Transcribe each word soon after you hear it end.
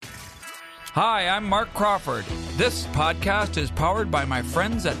Hi, I'm Mark Crawford. This podcast is powered by my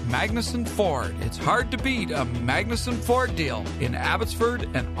friends at Magnuson Ford. It's hard to beat a Magnuson Ford deal in Abbotsford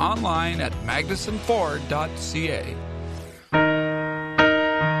and online at magnusonford.ca.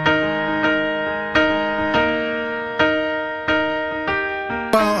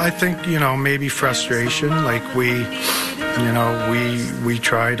 Well, I think, maybe frustration. Like we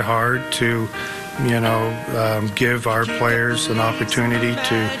tried hard to, give our players an opportunity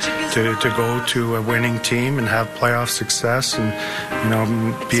to go to a winning team and have playoff success and,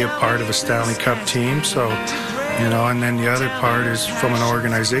 be a part of a Stanley Cup team. So, and then the other part is from an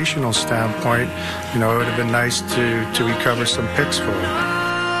organizational standpoint, it would have been nice to recover some picks for it.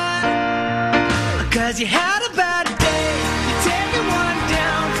 Because you had a bad day, you take one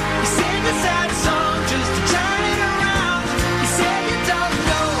down, you sing a sad song just to turn it around. You say you don't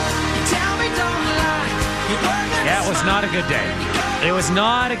know, you tell me don't lie. Yeah, it was not a good day. It was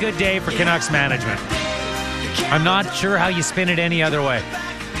not a good day for Canucks management. I'm not sure how you spin it any other way.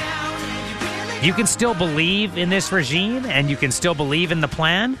 You can still believe in this regime and you can still believe in the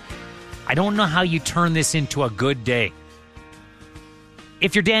plan. I don't know how you turn this into a good day.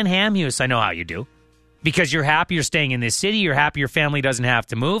 If you're Dan Hamhuis, I know how you do. Because you're happy you're staying in this city, you're happy your family doesn't have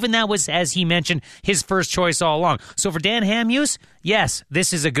to move, and that was, as he mentioned, his first choice all along. So for Dan Hamhuis, yes,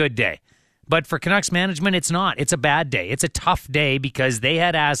 this is a good day. But for Canucks management, it's not. It's a bad day. It's a tough day because they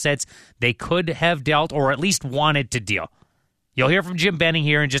had assets they could have dealt or at least wanted to deal. You'll hear from Jim Benning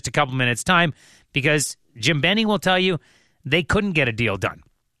here in just a couple minutes' time because Jim Benning will tell you they couldn't get a deal done.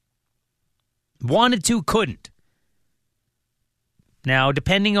 Wanted to, couldn't. Now,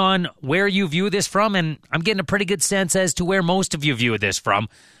 depending on where you view this from, and I'm getting a pretty good sense as to where most of you view this from,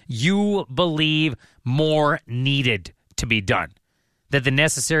 you believe more needed to be done, that the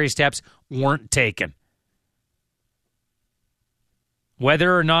necessary steps weren't taken.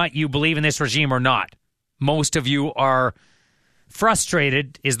 Whether or not you believe in this regime or not, most of you are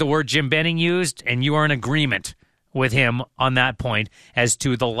frustrated, is the word Jim Benning used, and you are in agreement with him on that point as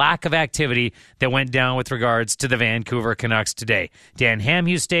to the lack of activity that went down with regards to the Vancouver Canucks today. Dan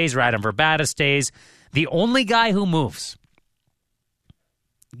Hamhuis stays, Radim Verbata stays. The only guy who moves,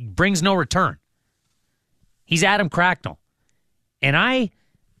 brings no return, he's Adam Cracknell. And I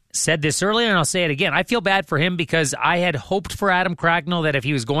said this earlier, and I'll say it again. I feel bad for him because I had hoped for Adam Cracknell that if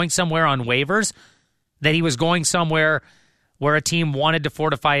he was going somewhere on waivers, that he was going somewhere where a team wanted to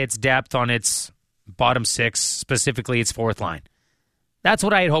fortify its depth on its bottom six, specifically its fourth line. That's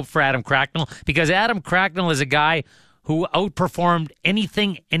what I had hoped for Adam Cracknell, because Adam Cracknell is a guy who outperformed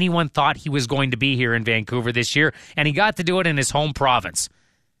anything anyone thought he was going to be here in Vancouver this year, and he got to do it in his home province.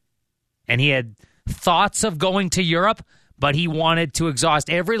 And he had thoughts of going to Europe, but he wanted to exhaust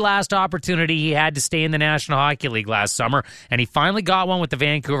every last opportunity he had to stay in the National Hockey League last summer, and he finally got one with the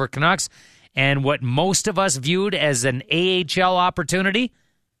Vancouver Canucks, and what most of us viewed as an AHL opportunity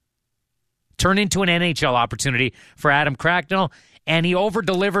turned into an NHL opportunity for Adam Cracknell, and he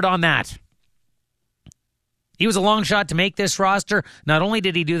over-delivered on that. He was a long shot to make this roster. Not only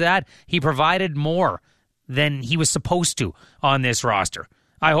did he do that, he provided more than he was supposed to on this roster.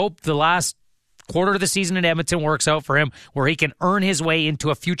 I hope the last quarter of the season in Edmonton works out for him, where he can earn his way into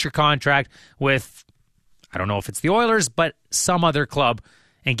a future contract with, I don't know if it's the Oilers, but some other club,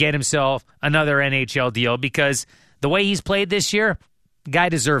 and get himself another NHL deal, because the way he's played this year, the guy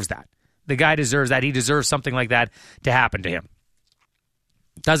deserves that. The guy deserves that. He deserves something like that to happen to him.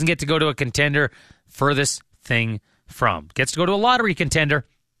 Doesn't get to go to a contender, furthest thing from. Gets to go to a lottery contender.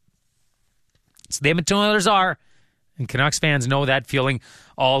 So the Edmonton Oilers are, and Canucks fans know that feeling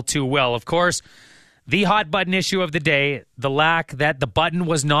all too well. Of course, the hot button issue of the day, the lack that the button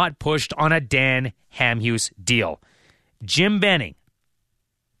was not pushed on a Dan Hamhuis deal. Jim Benning,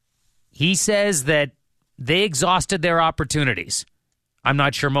 he says that they exhausted their opportunities. I'm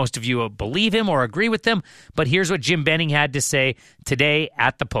not sure most of you believe him or agree with him, but here's what Jim Benning had to say today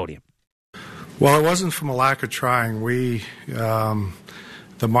at the podium. Well, it wasn't from a lack of trying.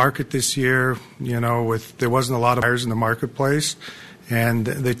 The market this year, there wasn't a lot of buyers in the marketplace, and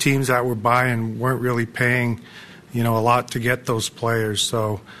the teams that were buying weren't really paying, a lot to get those players.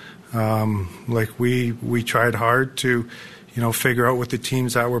 So, we tried hard to, figure out with the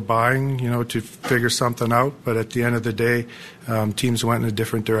teams that were buying, to figure something out. But at the end of the day, teams went in a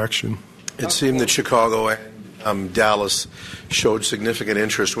different direction. It seemed that Chicago and Dallas showed significant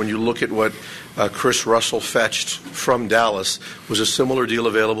interest. When you look at what Chris Russell fetched from Dallas, was a similar deal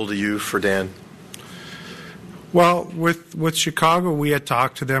available to you for Dan? Well, with Chicago, we had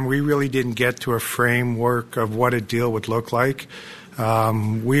talked to them. We really didn't get to a framework of what a deal would look like.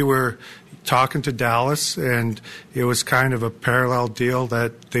 We were talking to Dallas, and it was kind of a parallel deal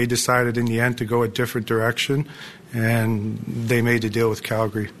that they decided in the end to go a different direction, and they made the deal with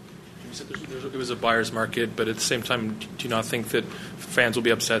Calgary. You said it was a buyer's market, but at the same time, do you not think that fans will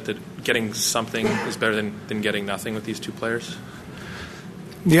be upset that getting something is better than getting nothing with these two players?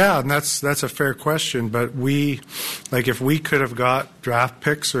 Yeah, and that's a fair question, but if we could have got draft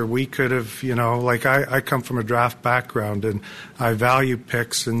picks, or we could have, I come from a draft background and I value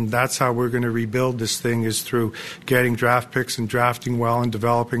picks, and that's how we're going to rebuild this thing, is through getting draft picks and drafting well and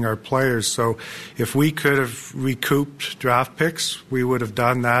developing our players. So if we could have recouped draft picks, we would have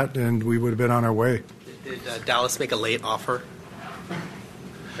done that, and we would have been on our way. Did Dallas make a late offer? Like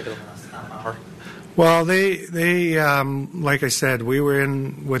in the last half hour? Well, they like I said, we were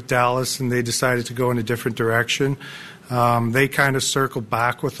in with Dallas, and they decided to go in a different direction. They kind of circled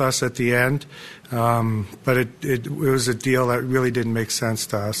back with us at the end, but it was a deal that really didn't make sense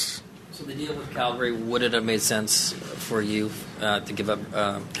to us. So the deal with Calgary, would it have made sense for you to give up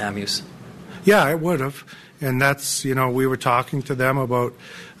Cam Hughes? Yeah, it would have, and that's we were talking to them about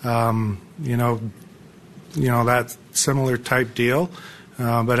that similar type deal.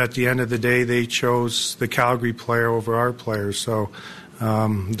 But at the end of the day, they chose the Calgary player over our player, so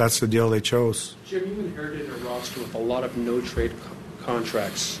that's the deal they chose. Jim, you inherited a roster with a lot of no-trade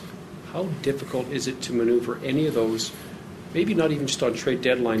contracts. How difficult is it to maneuver any of those, maybe not even just on trade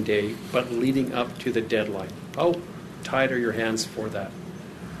deadline day, but leading up to the deadline? How tight are your hands for that?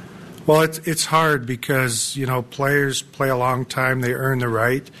 Well, it's hard because players play a long time. They earn the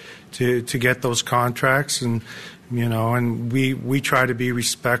right to get those contracts, and and we try to be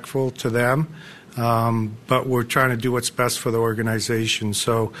respectful to them, but we're trying to do what's best for the organization.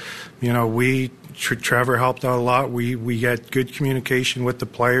 So, Trevor helped out a lot. We had good communication with the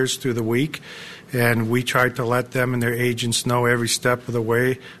players through the week, and we tried to let them and their agents know every step of the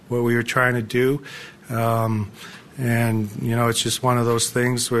way what we were trying to do. It's just one of those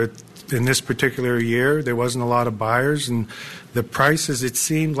things where in this particular year there wasn't a lot of buyers, and the prices, it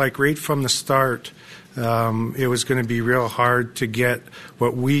seemed like right from the start, it was going to be real hard to get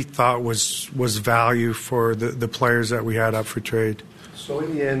what we thought was value for the players that we had up for trade. So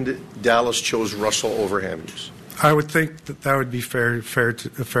in the end, Dallas chose Russell over Hamhuis. I would think that would be a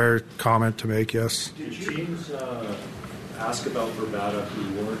fair comment to make, yes. Did James ask about Verbata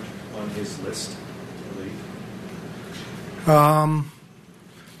who weren't on his list?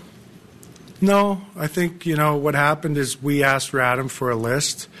 No, I think what happened is we asked Radam for a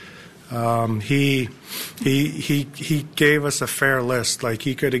list. He gave us a fair list. Like,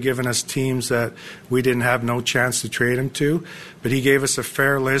 he could have given us teams that we didn't have no chance to trade him to, but he gave us a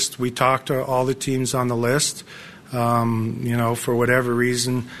fair list. We talked to all the teams on the list. For whatever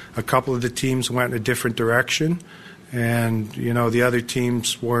reason, a couple of the teams went in a different direction, and the other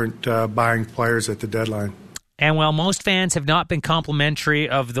teams weren't buying players at the deadline. And while most fans have not been complimentary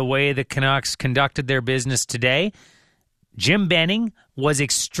of the way the Canucks conducted their business today, Jim Benning was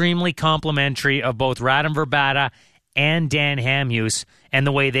extremely complimentary of both Radim Verbata and Dan Hamhuis and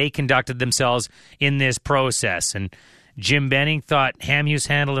the way they conducted themselves in this process. And Jim Benning thought Hamhuis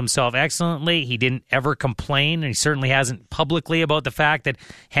handled himself excellently. He didn't ever complain, and he certainly hasn't publicly about the fact that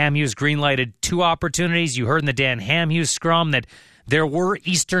Hamhuis greenlighted 2 opportunities. You heard in the Dan Hamhuis scrum that there were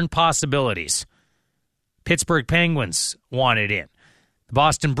Eastern possibilities. Pittsburgh Penguins wanted in. The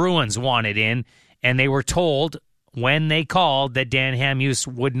Boston Bruins wanted in, and they were told when they called that Dan Hamhuis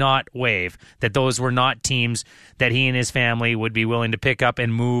would not waive, that those were not teams that he and his family would be willing to pick up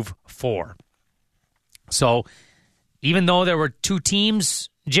and move for. So even though there were 2 teams,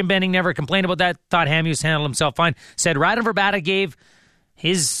 Jim Benning never complained about that, thought Hamhuis handled himself fine, said Radim Verbata gave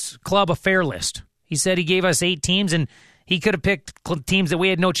his club a fair list. He said he gave us 8 teams, and he could have picked teams that we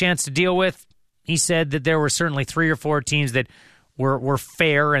had no chance to deal with. He said that there were certainly 3 or 4 teams that were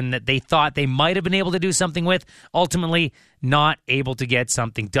fair and that they thought they might have been able to do something with, ultimately not able to get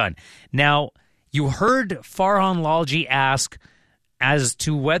something done. Now, you heard Farhan Lalji ask as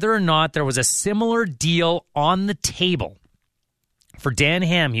to whether or not there was a similar deal on the table for Dan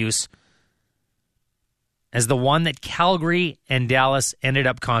Hamhuis as the one that Calgary and Dallas ended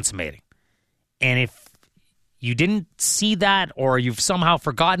up consummating. And if you didn't see that, or you've somehow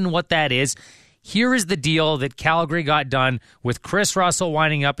forgotten what that is, here is the deal that Calgary got done with Chris Russell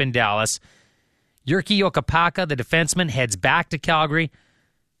winding up in Dallas. Jyrki Jokipaka, the defenseman, heads back to Calgary.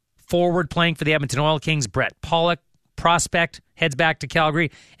 Forward playing for the Edmonton Oil Kings, Brett Pollock, prospect, heads back to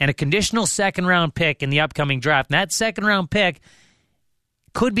Calgary. And a conditional second-round pick in the upcoming draft. And that second-round pick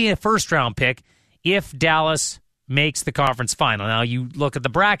could be a first-round pick if Dallas makes the conference final. Now, you look at the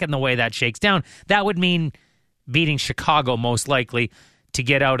bracket and the way that shakes down, that would mean beating Chicago most likely to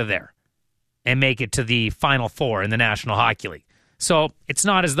get out of there. and make it to the Final Four in the National Hockey League. So it's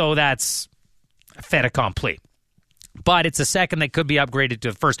not as though that's a fait accompli. But it's a second that could be upgraded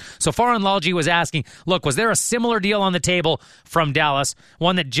to the first. So Farhan Lalji was asking, look, was there a similar deal on the table from Dallas,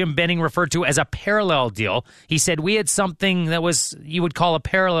 one that Jim Benning referred to as a parallel deal? He said, we had something that was, you would call a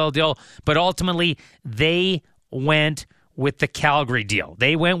parallel deal, but ultimately they went with the Calgary deal.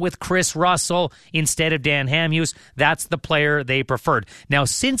 They went with Chris Russell instead of Dan Hamhuis. That's the player they preferred. Now,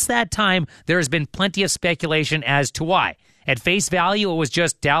 since that time, there has been plenty of speculation as to why. At face value, it was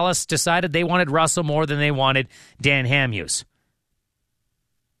just Dallas decided they wanted Russell more than they wanted Dan Hamhuis.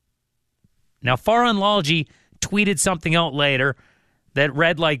 Now, Farhan Lalji tweeted something out later that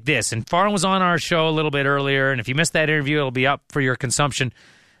read like this. And Farhan was on our show a little bit earlier, and if you missed that interview, it'll be up for your consumption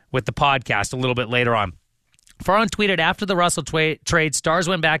with the podcast a little bit later on. Farhan tweeted, after the Russell trade, Stars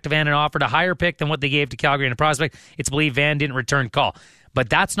went back to Van and offered a higher pick than what they gave to Calgary in a prospect. It's believed Van didn't return call. But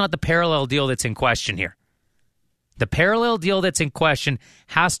that's not the parallel deal that's in question here. The parallel deal that's in question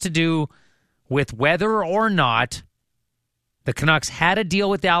has to do with whether or not the Canucks had a deal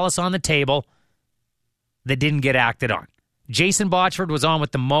with Dallas on the table that didn't get acted on. Jason Botchford was on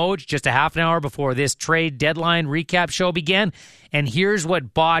with the Moj just a half an hour before this trade deadline recap show began, and here's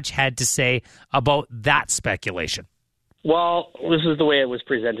what Botch had to say about that speculation. Well, this is the way it was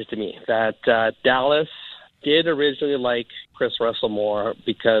presented to me, that Dallas did originally like Chris Russell more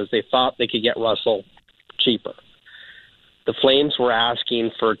because they thought they could get Russell cheaper. The Flames were asking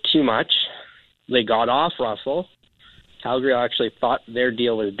for too much. They got off Russell. Calgary actually thought their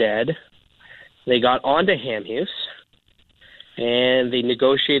deal was dead. They got onto Hamhuis, and they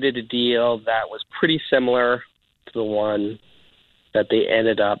negotiated a deal that was pretty similar to the one that they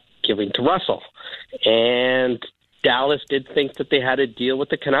ended up giving to Russell. And Dallas did think that they had a deal with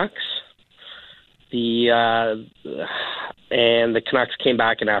the Canucks. And the Canucks came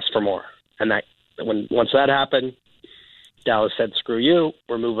back and asked for more. And once that happened, Dallas said, screw you,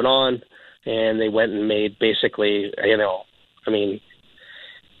 we're moving on. And they went and made basically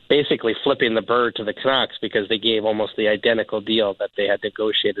flipping the bird to the Canucks because they gave almost the identical deal that they had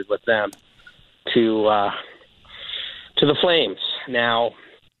negotiated with them to the Flames. Now,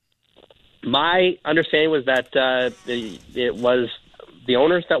 my understanding was that it was the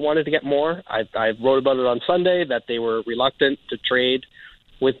owners that wanted to get more. I wrote about it on Sunday, that they were reluctant to trade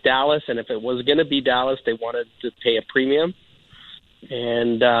with Dallas, and if it was going to be Dallas, they wanted to pay a premium.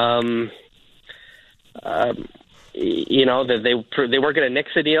 And, that they weren't going to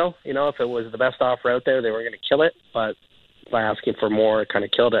nix a deal. If it was the best offer out there, they were going to kill it. But by asking for more, it kind of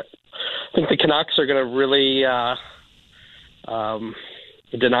killed it. I think the Canucks are going to really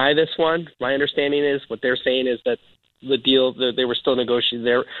deny this one. My understanding is what they're saying is that the deal, they were still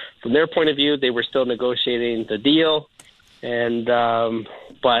negotiating. From their point of view, they were still negotiating the deal. And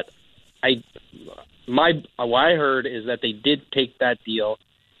but what I heard is that they did take that deal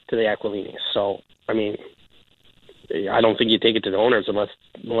to the Aquilinis. So, I don't think you take it to the owners unless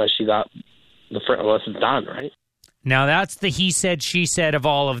you got unless it's done, right? Now that's the he said, she said of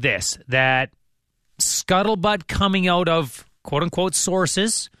all of this. That scuttlebutt coming out of quote unquote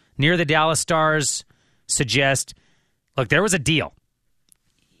sources near the Dallas Stars suggest, look, there was a deal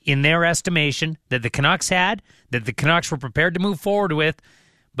in their estimation that the Canucks had, that the Canucks were prepared to move forward with,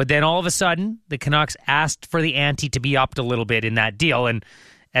 but then all of a sudden the Canucks asked for the ante to be upped a little bit in that deal. And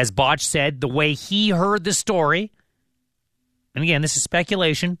as Botch said, the way he heard the story, and again, this is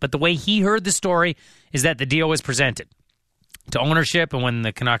speculation, but the way he heard the story is that the deal was presented to ownership, and when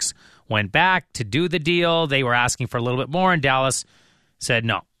the Canucks went back to do the deal, they were asking for a little bit more, and Dallas said,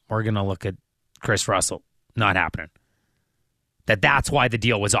 no, we're going to look at Chris Russell. Not happening. That's why the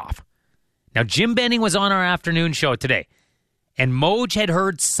deal was off. Now, Jim Benning was on our afternoon show today, and Moj had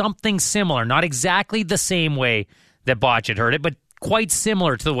heard something similar, not exactly the same way that Botch had heard it, but quite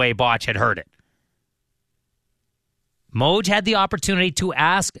similar to the way Botch had heard it. Moj had the opportunity to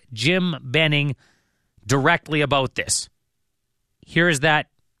ask Jim Benning directly about this. Here's that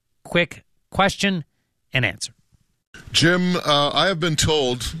quick question and answer. Jim, I have been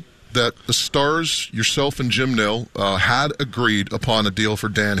told that the Stars, yourself and Jim Nill, had agreed upon a deal for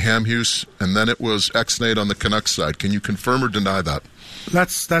Dan Hamhuis, and then it was ex-Nate on the Canucks side. Can you confirm or deny that?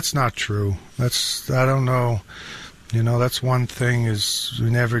 That's not true. I don't know. That's one thing is we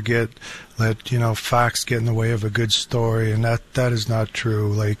never let facts get in the way of a good story, and that is not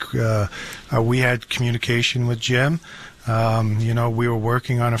true. We had communication with Jim. We were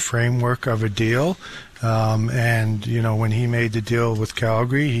working on a framework of a deal. And when he made the deal with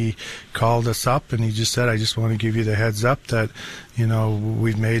Calgary, he called us up and he just said, I just want to give you the heads up that,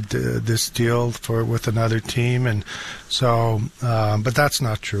 we've made this deal with another team. And so, but that's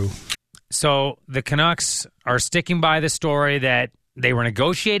not true. So the Canucks are sticking by the story that they were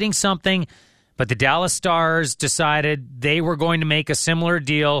negotiating something, but the Dallas Stars decided they were going to make a similar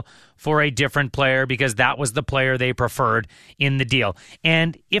deal for a different player because that was the player they preferred in the deal.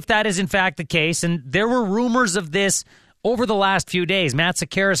 And if that is in fact the case, and there were rumors of this over the last few days, Matt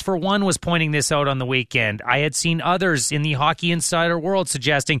Sakaris, for one, was pointing this out on the weekend. I had seen others in the hockey insider world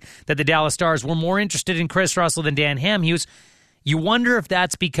suggesting that the Dallas Stars were more interested in Chris Russell than Dan Hamhuis. You wonder if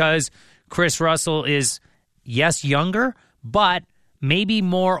that's because Chris Russell is, yes, younger, but maybe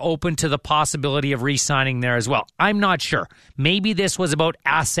more open to the possibility of re-signing there as well. I'm not sure. Maybe this was about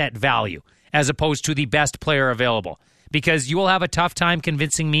asset value as opposed to the best player available, because you will have a tough time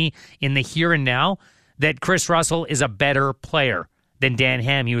convincing me in the here and now that Chris Russell is a better player than Dan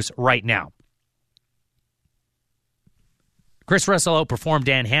Hamhuis right now. Chris Russell outperformed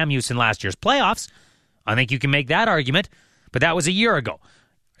Dan Hamhuis in last year's playoffs. I think you can make that argument, but that was a year ago.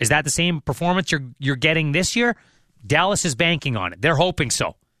 Is that the same performance you're getting this year? Dallas is banking on it. They're hoping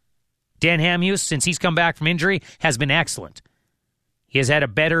so. Dan Hamhuis, since he's come back from injury, has been excellent. He has had a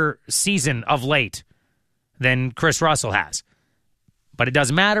better season of late than Chris Russell has. But it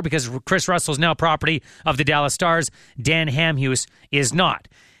doesn't matter because Chris Russell is now property of the Dallas Stars. Dan Hamhuis is not.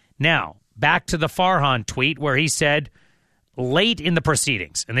 Now, back to the Farhan tweet where he said, late in the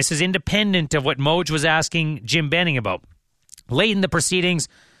proceedings, and this is independent of what Moj was asking Jim Benning about, late in the proceedings,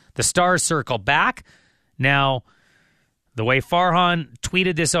 the Stars circle back. Now, the way Farhan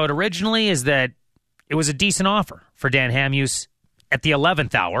tweeted this out originally is that it was a decent offer for Dan Hamhuis at the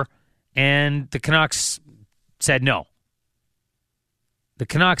 11th hour, and the Canucks said no. The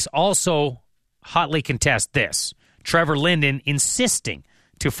Canucks also hotly contest this. Trevor Linden insisting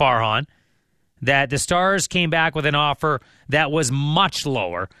to Farhan that the Stars came back with an offer that was much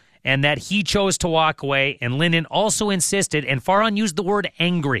lower and that he chose to walk away, and Linden also insisted, and Farhan used the word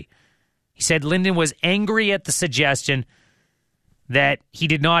angry. He said Linden was angry at the suggestion that he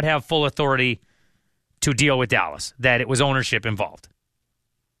did not have full authority to deal with Dallas, that it was ownership involved.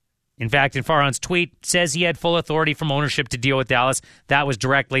 In fact, in Farhan's tweet, says he had full authority from ownership to deal with Dallas. That was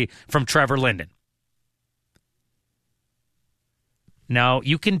directly from Trevor Linden. Now,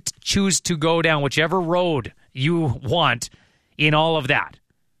 you can choose to go down whichever road you want in all of that.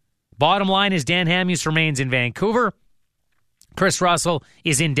 Bottom line is Dan Hamhuis remains in Vancouver. Chris Russell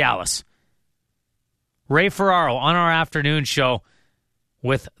is in Dallas. Ray Ferraro on our afternoon show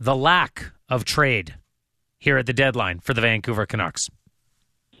with the lack of trade here at the deadline for the Vancouver Canucks.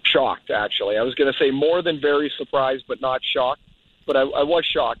 Shocked, actually. I was going to say more than very surprised, but not shocked. But I was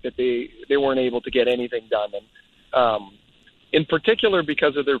shocked that they weren't able to get anything done. And in particular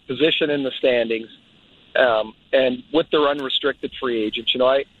because of their position in the standings and with their unrestricted free agents. You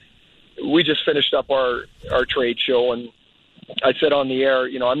know, we just finished up our trade show, and I said on the air,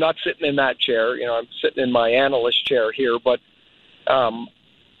 you know, I'm not sitting in that chair. You know, I'm sitting in my analyst chair here. But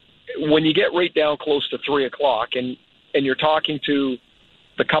when you get right down close to 3 o'clock and you're talking to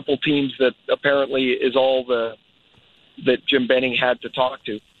the couple teams that apparently is all that Jim Benning had to talk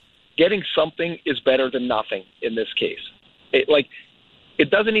to, getting something is better than nothing in this case. It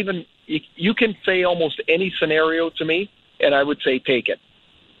doesn't even, you can say almost any scenario to me, and I would say take it,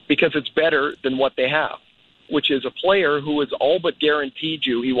 because it's better than what they have, which is a player who has all but guaranteed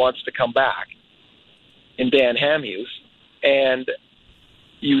you he wants to come back in Dan Hamhuis, and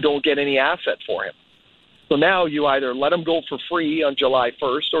you don't get any asset for him. So now you either let him go for free on July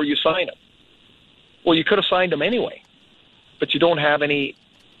 1st or you sign him. Well, you could have signed him anyway, but you don't have any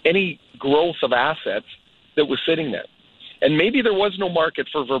growth of assets that was sitting there. And maybe there was no market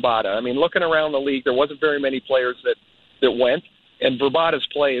for Vrbata. I mean, looking around the league, there wasn't very many players that went, and Vrbata's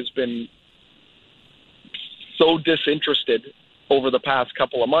play has been so disinterested over the past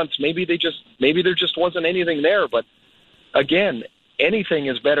couple of months. Maybe there just wasn't anything there. But again, anything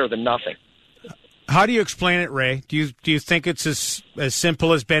is better than nothing. How do you explain it, Ray? Do you think it's as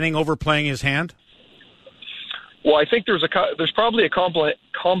simple as Benning overplaying his hand? Well, I think there's probably a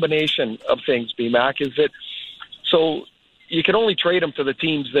combination of things, BMAC, is that so you can only trade him to the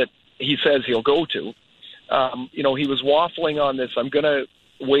teams that he says he'll go to. You know, he was waffling on this. I'm going to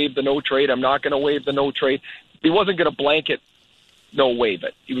waive the no trade. I'm not going to waive the no trade. He wasn't going to blanket no waive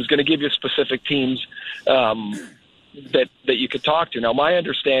it. He was going to give you specific teams that you could talk to. Now, my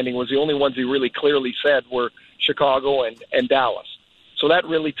understanding was the only ones he really clearly said were Chicago and Dallas. So that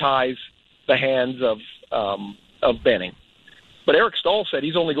really ties the hands of Benning. But Eric Stahl said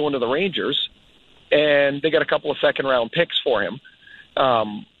he's only going to the Rangers, and they got a couple of second-round picks for him.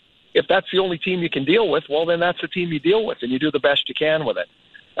 If that's the only team you can deal with, well, then that's the team you deal with, and you do the best you can with it.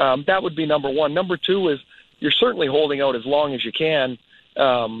 That would be number one. Number two is you're certainly holding out as long as you can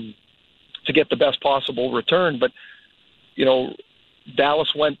to get the best possible return. But, you know,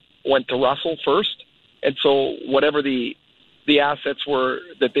 Dallas went to Russell first, and so whatever the assets were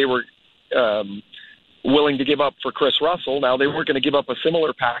that they were willing to give up for Chris Russell, now they weren't going to give up a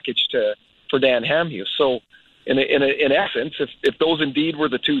similar package for Dan Hamhuis. So in essence, if those indeed were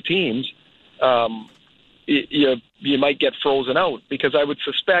the two teams, you might get frozen out, because I would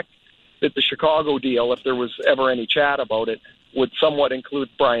suspect that the Chicago deal, if there was ever any chat about it, would somewhat include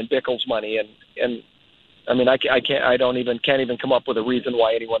Brian Bickell's money, and I mean, I can't even come up with a reason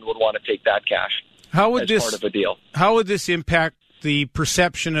why anyone would want to take that cash as part of a deal. How would this impact the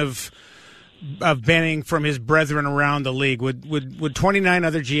perception of Benning from his brethren around the league? Would 29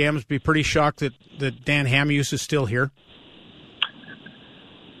 other GMs be pretty shocked that Dan Hamhuis is still here?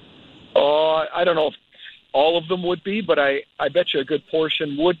 I don't know if all of them would be, but I bet you a good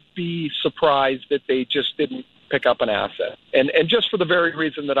portion would be surprised that they just didn't pick up an asset. And just for the very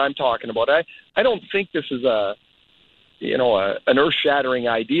reason that I'm talking about. I don't think this is an earth-shattering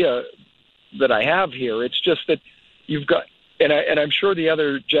idea that I have here. It's just that you've got, and I'm sure the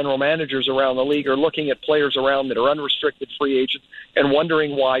other general managers around the league are looking at players around that are unrestricted free agents and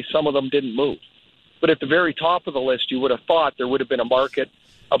wondering why some of them didn't move. But at the very top of the list, you would have thought there would have been a market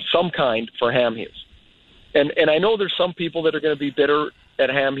of some kind for Hamhuis. And I know there's some people that are going to be bitter at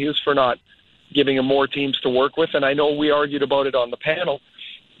Hamhuis for not giving him more teams to work with, and I know we argued about it on the panel.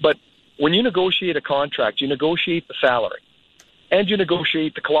 But when you negotiate a contract, you negotiate the salary, and you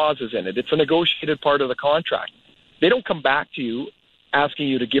negotiate the clauses in it. It's a negotiated part of the contract. They don't come back to you asking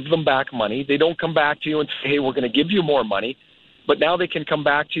you to give them back money. They don't come back to you and say, hey, we're going to give you more money. But now they can come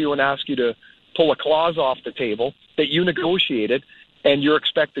back to you and ask you to pull a clause off the table that you negotiated, and you're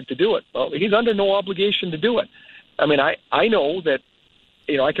expected to do it. Well, he's under no obligation to do it. I mean, I know that,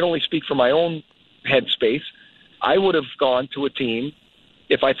 you know, I can only speak for my own headspace. I would have gone to a team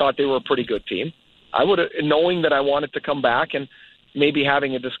if I thought they were a pretty good team. I would have, knowing that I wanted to come back and maybe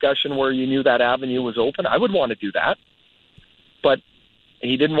having a discussion where you knew that avenue was open, I would want to do that. But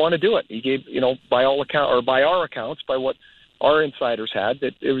he didn't want to do it. He gave, you know, by all account, or by our accounts, by what our insiders had,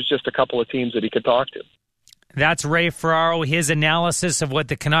 that it was just a couple of teams that he could talk to. That's Ray Ferraro, his analysis of what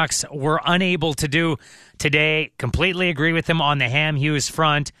the Canucks were unable to do today. Completely agree with him on the Hamhuis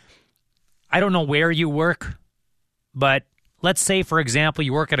front. I don't know where you work, but let's say, for example,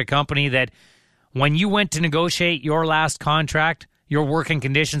 you work at a company that when you went to negotiate your last contract, your working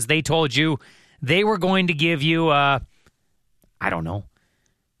conditions, they told you they were going to give you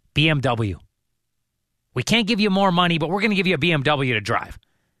BMW. We can't give you more money, but we're going to give you a BMW to drive.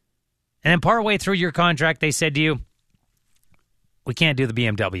 And then partway through your contract, they said to you, we can't do the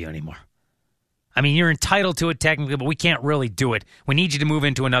BMW anymore. I mean, you're entitled to it technically, but we can't really do it. We need you to move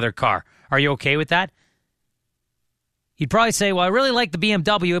into another car. Are you okay with that? You'd probably say, well, I really like the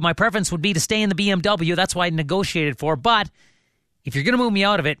BMW. My preference would be to stay in the BMW. That's why I negotiated for. But if you're going to move me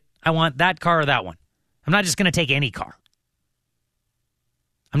out of it, I want that car or that one. I'm not just going to take any car.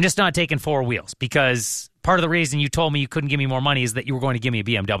 I'm just not taking four wheels, because part of the reason you told me you couldn't give me more money is that you were going to give me a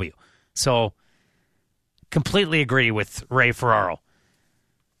BMW. So, completely agree with Ray Ferraro.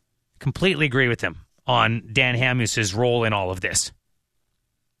 Completely agree with him on Dan Hamhuis' role in all of this.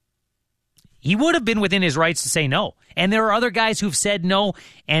 He would have been within his rights to say no. And there are other guys who've said no,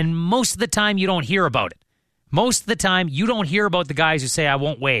 and most of the time you don't hear about it. Most of the time you don't hear about the guys who say, I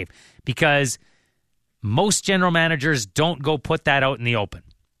won't waive, because most general managers don't go put that out in the open.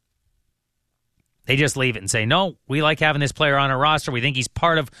 They just leave it and say, no, we like having this player on our roster. We think he's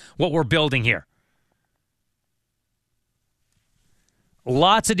part of what we're building here.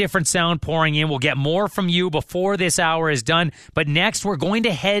 Lots of different sound pouring in. We'll get more from you before this hour is done. But next, we're going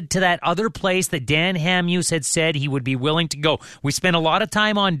to head to that other place that Dan Hamhuis had said he would be willing to go. We spent a lot of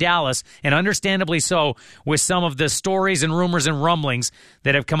time on Dallas, and understandably so, with some of the stories and rumors and rumblings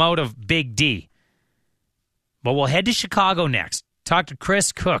that have come out of Big D. But we'll head to Chicago next. Talk to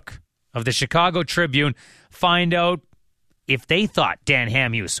Chris Kuc of the Chicago Tribune, find out if they thought Dan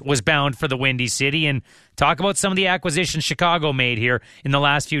Hamhuis was bound for the Windy City, and talk about some of the acquisitions Chicago made here in the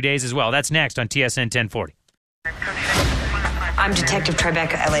last few days as well. That's next on TSN 1040. I'm Detective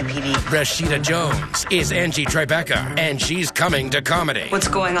Tribeca, LAPD. Rashida Jones is Angie Tribeca, and she's coming to comedy. What's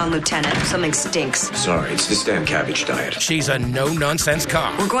going on, Lieutenant? Something stinks. Sorry, it's the Stan Cabbage diet. She's a no-nonsense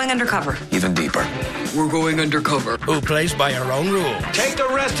cop. We're going undercover. Even deeper. We're going undercover. Who plays by her own rules. Take the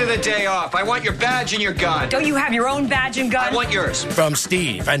rest of the day off. I want your badge and your gun. Don't you have your own badge and gun? I want yours. From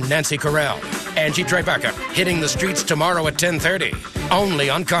Steve and Nancy Carell, Angie Tribeca, hitting the streets tomorrow at 10:30.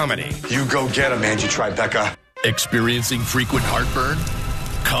 Only on comedy. You go get him, Angie Tribeca. Experiencing frequent heartburn?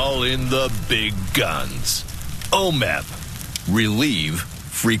 Call in the big guns. OMEP. Relieve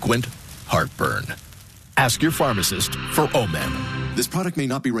frequent heartburn. Ask your pharmacist for Omem. This product may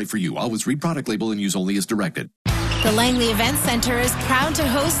not be right for you. Always read product label and use only as directed. The Langley Events Center is proud to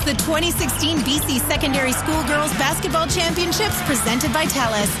host the 2016 BC Secondary School Girls Basketball Championships presented by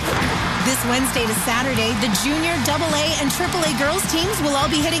TELUS. This Wednesday to Saturday, the junior, AA, and AAA girls teams will all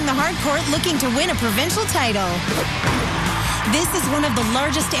be hitting the hard court looking to win a provincial title. This is one of the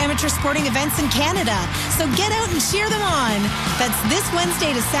largest amateur sporting events in Canada, so get out and cheer them on. That's this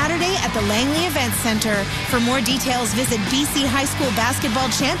Wednesday to Saturday at the Langley Events Center. For more details, visit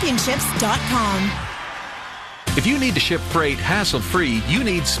bchighschoolbasketballchampionships.com. If you need to ship freight hassle-free, you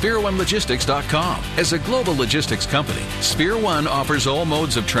need SphereOneLogistics.com. As a global logistics company, Sphere One offers all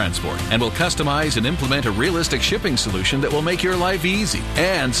modes of transport and will customize and implement a realistic shipping solution that will make your life easy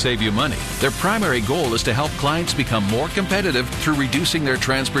and save you money. Their primary goal is to help clients become more competitive through reducing their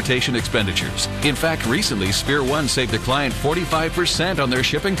transportation expenditures. In fact, recently, Sphere One saved a client 45% on their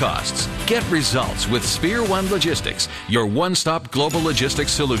shipping costs. Get results with Sphere One Logistics, your one-stop global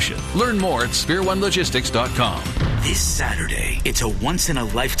logistics solution. Learn more at SphereOneLogistics.com. This Saturday, it's a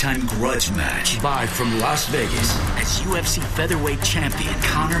once-in-a-lifetime grudge match live from Las Vegas as UFC featherweight champion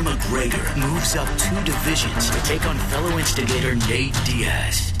Conor McGregor moves up 2 divisions to take on fellow instigator Nate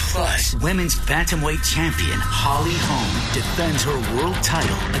Diaz. Plus, women's bantamweight champion Holly Holm defends her world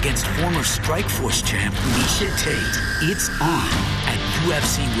title against former Strikeforce champ Miesha Tate. It's on at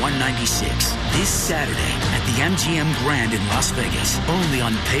UFC 196 this Saturday at the MGM Grand in Las Vegas. Only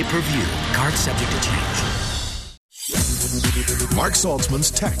on pay-per-view. Card subject to change. Mark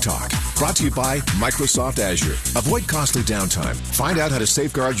Saltzman's Tech Talk, brought to you by Microsoft Azure. Avoid costly downtime. Find out how to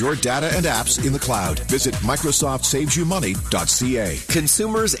safeguard your data and apps in the cloud. Visit MicrosoftSavesYouMoney.ca.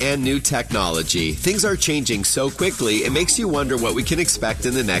 Consumers and new technology. Things are changing so quickly, it makes you wonder what we can expect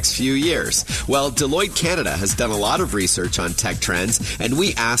in the next few years. Well, Deloitte Canada has done a lot of research on tech trends, and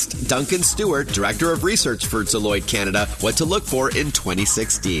we asked Duncan Stewart, Director of Research for Deloitte Canada, what to look for in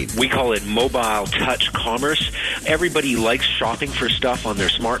 2016. We call it mobile touch commerce. Everybody likes shopping for stuff on their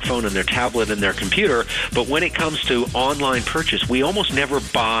smartphone and their tablet and their computer, but when it comes to online purchase, we almost never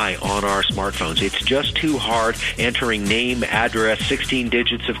buy on our smartphones. It's just too hard entering name, address, 16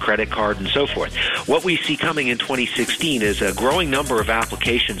 digits of credit card, and so forth. What we see coming in 2016 is a growing number of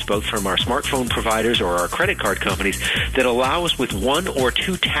applications, both from our smartphone providers or our credit card companies, that allow us with 1 or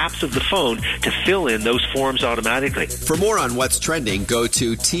 2 taps of the phone to fill in those forms automatically. For more on what's trending, go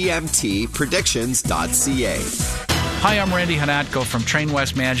to tmtpredictions.ca. Hi, I'm Randy Hanatko from Train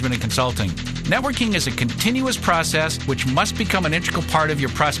West Management and Consulting. Networking is a continuous process which must become an integral part of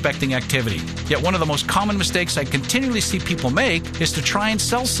your prospecting activity. Yet one of the most common mistakes I continually see people make is to try and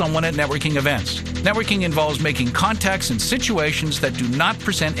sell someone at networking events. Networking involves making contacts in situations that do not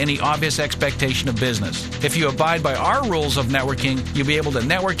present any obvious expectation of business. If you abide by our rules of networking, you'll be able to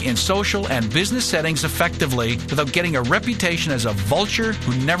network in social and business settings effectively without getting a reputation as a vulture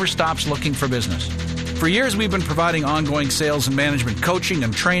who never stops looking for business. For years, we've been providing ongoing sales and management coaching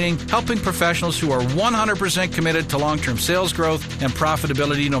and training, helping professionals who are 100% committed to long-term sales growth and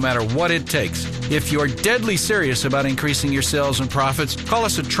profitability no matter what it takes. If you're deadly serious about increasing your sales and profits, call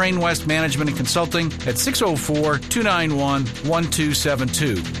us at Train West Management and Consulting at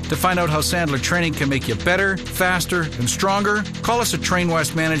 604-291-1272. To find out how Sandler Training can make you better, faster, and stronger, call us at Train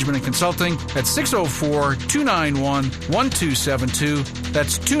West Management and Consulting at 604-291-1272.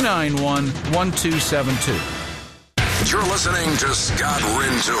 That's 291-1272. You're listening to Scott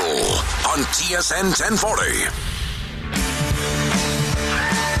Rintoul on TSN 1040.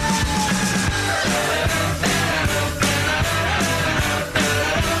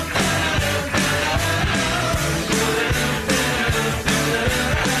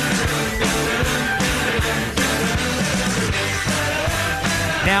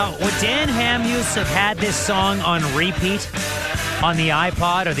 Now, would Dan Hamhuis have had this song on repeat on the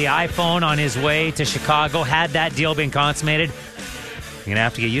iPod or the iPhone on his way to Chicago had that deal been consummated? I'm going to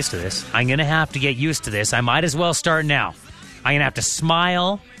have to get used to this. I might as well start now. I'm going to have to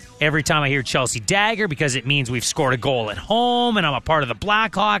smile every time I hear Chelsea Dagger because it means we've scored a goal at home and I'm a part of the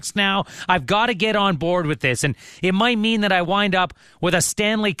Blackhawks now. I've got to get on board with this, and it might mean that I wind up with a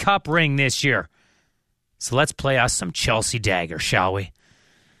Stanley Cup ring this year. So let's play us some Chelsea Dagger, shall we?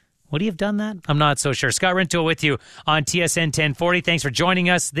 Would he have done that? I'm not so sure. Scott Rintoul with you on TSN 1040. Thanks for joining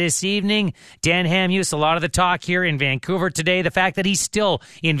us this evening. Dan Hamhuis, a lot of the talk here in Vancouver today. The fact that he's still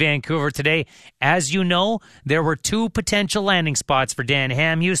in Vancouver today. As you know, there were 2 potential landing spots for Dan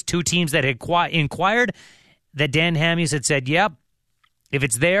Hamhuis, 2 teams that had inquired that Dan Hamhuis had said, yep, if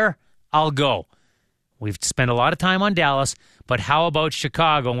it's there, I'll go. We've spent a lot of time on Dallas, but how about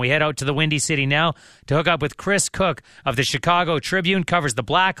Chicago? And we head out to the Windy City now to hook up with Chris Kuc of the Chicago Tribune, covers the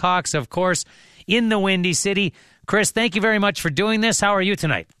Blackhawks, of course, in the Windy City. Chris, thank you very much for doing this. How are you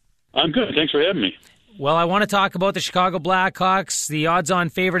tonight? I'm good. Thanks for having me. Well, I want to talk about the Chicago Blackhawks, the odds-on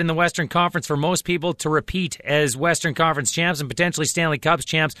favorite in the Western Conference for most people to repeat as Western Conference champs and potentially Stanley Cup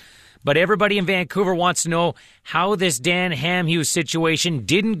champs. But everybody in Vancouver wants to know how this Dan Hamhuis situation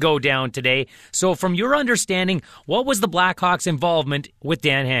didn't go down today. So from your understanding, what was the Blackhawks' involvement with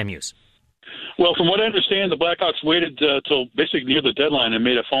Dan Hamhuis? Well, from what I understand, the Blackhawks waited till basically near the deadline and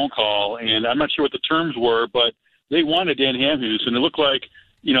made a phone call. And I'm not sure what the terms were, but they wanted Dan Hamhuis. And it looked like,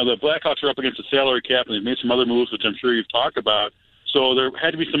 you know, the Blackhawks are up against the salary cap, and they've made some other moves, which I'm sure you've talked about. So there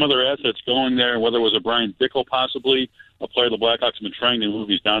had to be some other assets going there, whether it was a Brian Bickle possibly, a player the Blackhawks have been trying to move.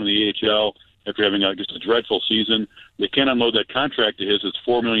 He's down in the AHL after having just a dreadful season. They can't unload that contract to his. It's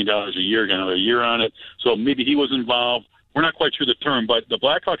 $4 million a year, got another year on it. So maybe he was involved. We're not quite sure the term, but the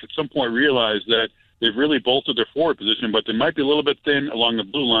Blackhawks at some point realized that they've really bolstered their forward position, but they might be a little bit thin along the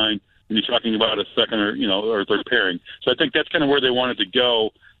blue line when you're talking about a second or third pairing. So I think that's kind of where they wanted to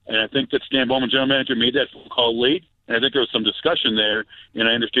go. And I think that Stan Bowman, general manager, made that phone call late. And I think there was some discussion there. And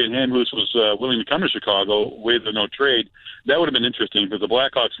I understand Hamhuis was willing to come to Chicago with a no trade. That would have been interesting because the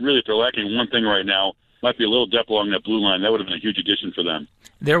Blackhawks, really, if they're lacking one thing right now, might be a little depth along that blue line. That would have been a huge addition for them.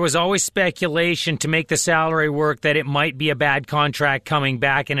 There was always speculation to make the salary work that it might be a bad contract coming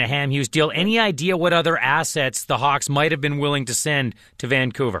back in a Hamhuis deal. Any idea what other assets the Hawks might have been willing to send to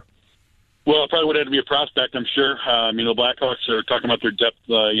Vancouver? Well, it probably would have to be a prospect, I'm sure. The Blackhawks are talking about their depth,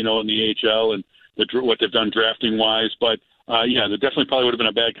 in the AHL and what they've done drafting-wise. But, there definitely probably would have been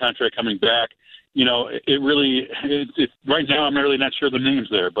a bad contract coming back. Right now I'm really not sure of the names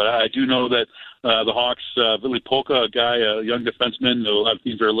there. But I do know that the Hawks, Vili Polka, a young defenseman that a lot of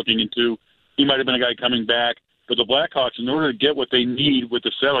teams are looking into, he might have been a guy coming back. But the Blackhawks, in order to get what they need with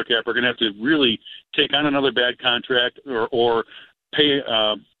the salary cap, are going to have to really take on another bad contract or pay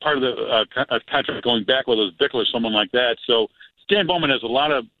part of the contract going back, whether it's Bickle or someone like that. So Stan Bowman has a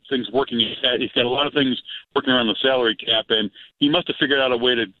lot of things working. He's got a lot of things working around the salary cap, and he must have figured out a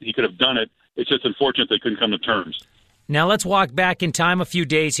way he could have done it. It's just unfortunate they couldn't come to terms. Now let's walk back in time a few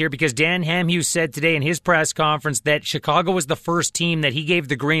days here because Dan Hamhuis said today in his press conference that Chicago was the first team that he gave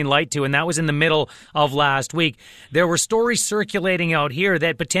the green light to, and that was in the middle of last week. There were stories circulating out here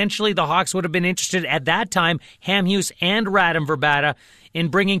that potentially the Hawks would have been interested at that time, Hamhuis and Radim Verbata, in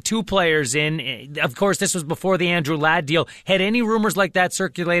bringing two players in. Of course, this was before the Andrew Ladd deal. Had any rumors like that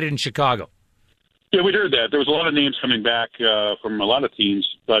circulated in Chicago? Yeah, we heard that. There was a lot of names coming back from a lot of teams,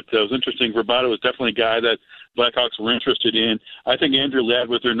 but it was interesting. Verbata was definitely a guy that Blackhawks were interested in. I think Andrew Ladd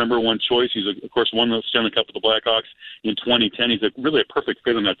was their number one choice. He's, of course, won the Stanley Cup with the Blackhawks in 2010. He's really a perfect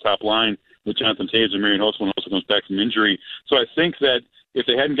fit on that top line with Jonathan Toews and Marian Hossa when Hossa comes back from injury. So I think that if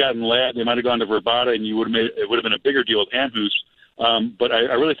they hadn't gotten Ladd, they might have gone to Verbata, and it would have been a bigger deal with Hamhuis. But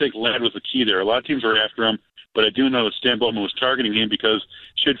I really think Ladd was the key there. A lot of teams were after him, but I do know that Stan Bowman was targeting him because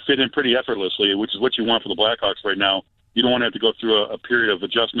he should fit in pretty effortlessly, which is what you want for the Blackhawks right now. You don't want to have to go through a period of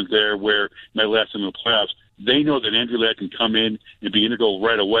adjustment there where it might last into the playoffs. They know that Andrew Ladd can come in and be integral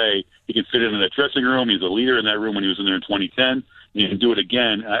right away. He can fit in that dressing room. He's a leader in that room when he was in there in 2010. And he can do it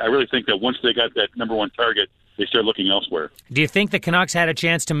again. I really think that once they got that number one target, they started looking elsewhere. Do you think the Canucks had a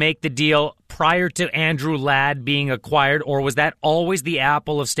chance to make the deal prior to Andrew Ladd being acquired, or was that always the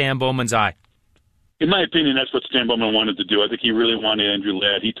apple of Stan Bowman's eye? In my opinion, that's what Stan Bowman wanted to do. I think he really wanted Andrew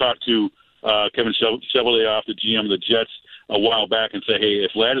Ladd. He talked to Kevin Cheveldayoff, the GM of the Jets, a while back and say, hey,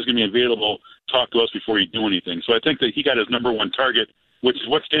 if Ladd is going to be available, talk to us before you do anything. So I think that he got his number one target, which is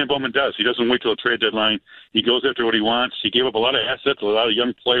what Stan Bowman does. He doesn't wait till a trade deadline. He goes after what he wants. He gave up a lot of assets, a lot of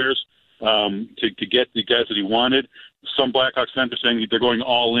young players to get the guys that he wanted. Some Blackhawks fans are saying they're going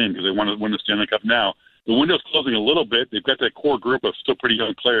all in because they want to win the Stanley Cup now. The window's closing a little bit. They've got that core group of still pretty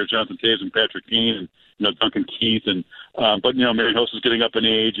young players, Jonathan Toews and Patrick Kane and Duncan Keith. But Marian Hossa is getting up in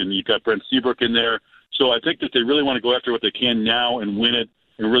age, and you've got Brent Seabrook in there. So I think that they really want to go after what they can now and win it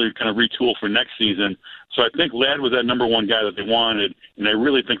and really kind of retool for next season. So I think Ladd was that number one guy that they wanted, and I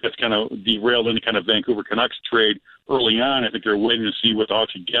really think that's kind of derailed any kind of Vancouver Canucks trade early on. I think they're waiting to see what the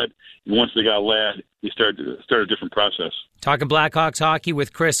Hawks should get, and once they got Ladd, they started a different process. Talking Blackhawks hockey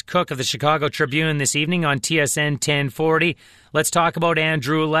with Chris Kuc of the Chicago Tribune this evening on TSN 1040. Let's talk about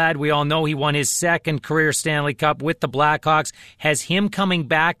Andrew Ladd. We all know he won his second career Stanley Cup with the Blackhawks. Has him coming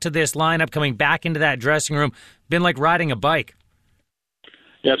back to this lineup, coming back into that dressing room, been like riding a bike?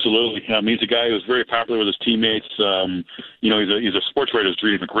 Absolutely. He's a guy who's very popular with his teammates. He's a sports writer's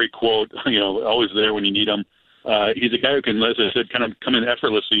dream, a great quote, always there when you need him. he's a guy who can, as I said, kind of come in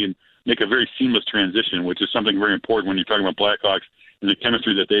effortlessly and make a very seamless transition, which is something very important when you're talking about Blackhawks and the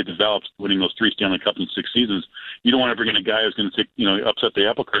chemistry that they've developed winning those 3 Stanley Cups in 6 seasons. You don't want to bring in a guy who's going to upset the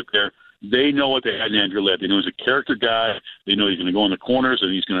apple cart there. They know what they had in Andrew Ladd. They know he's a character guy. They know he's going to go in the corners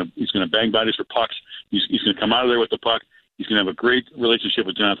and he's going to bang bodies for pucks. He's going to come out of there with the puck. He's going to have a great relationship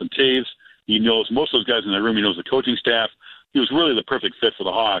with Jonathan Toews. He knows most of those guys in the room. He knows the coaching staff. He was really the perfect fit for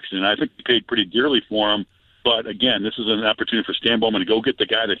the Hawks, and I think they paid pretty dearly for him. But again, this is an opportunity for Stan Bowman to go get the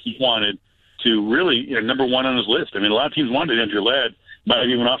guy that he wanted to really, number one on his list. I mean, a lot of teams wanted Andrew Ladd, might have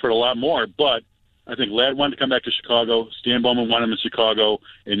even offered a lot more, but I think Ladd wanted to come back to Chicago. Stan Bowman wanted him in Chicago,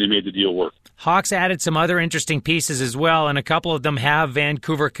 and they made the deal work. Hawks added some other interesting pieces as well, and a couple of them have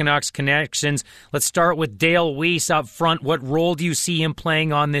Vancouver Canucks connections. Let's start with Dale Weiss up front. What role do you see him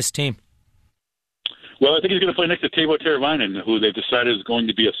playing on this team? Well, I think he's going to play next to Teuvo Teravainen, who they've decided is going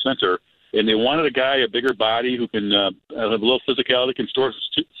to be a center. And they wanted a guy, a bigger body, who can have a little physicality, can still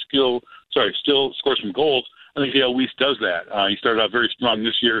score some goals. I think Dale Weiss does that. He started out very strong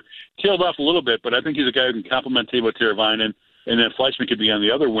this year, tailed off a little bit, but I think he's a guy who can complement Teuvo Teravainen. And then Fleischmann could be on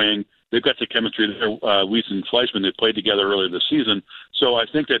the other wing. They've got the chemistry there, Weiss and Fleischmann. They played together earlier this season. So I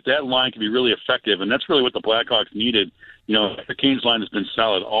think that line can be really effective, and that's really what the Blackhawks needed. The Canes line has been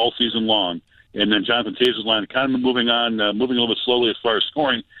solid all season long. And then Jonathan Toews' line kind of moving a little bit slowly as far as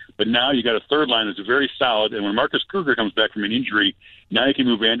scoring. But now you got a third line that's very solid. And when Marcus Kruger comes back from an injury, now you can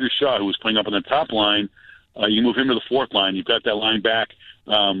move Andrew Shaw, who was playing up on the top line. You move him to the fourth line. You've got that line back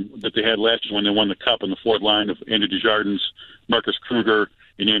that they had last year when they won the Cup in the fourth line of Andrew Desjardins, Marcus Kruger,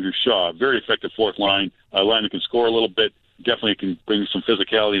 and Andrew Shaw. Very effective fourth line, a line that can score a little bit. Definitely can bring some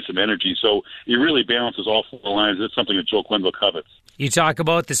physicality and some energy. So it really balances all 4 lines. It's something that Joe Quenneville covets. You talk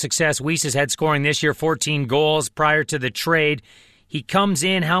about the success Weiss has had scoring this year, 14 goals prior to the trade. He comes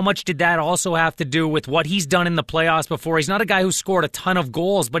in. How much did that also have to do with what he's done in the playoffs before? He's not a guy who scored a ton of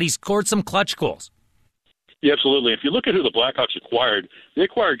goals, but he's scored some clutch goals. Yeah, absolutely. If you look at who the Blackhawks acquired, they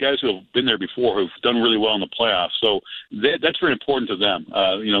acquired guys who have been there before, who've done really well in the playoffs. So that's very important to them.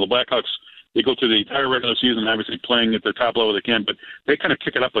 The Blackhawks, they go through the entire regular season, obviously playing at the top level they can, but they kind of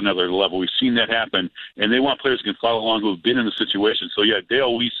kick it up another level. We've seen that happen, and they want players who can follow along who have been in the situation. So, yeah,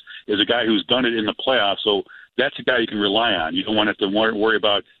 Dale Weiss is a guy who's done it in the playoffs, so that's a guy you can rely on. You don't want to have to worry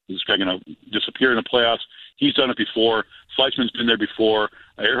about this guy going to disappear in the playoffs. He's done it before. Fleischmann's been there before.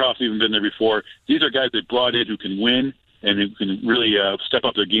 Ehrhoff's even been there before. These are guys they brought in who can win and who can really step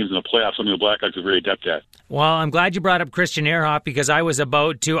up their games in the playoffs, something the Blackhawks are very adept at. Well, I'm glad you brought up Christian Ehrhoff because I was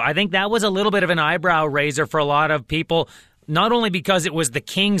about to. I think that was a little bit of an eyebrow raiser for a lot of people, not only because it was the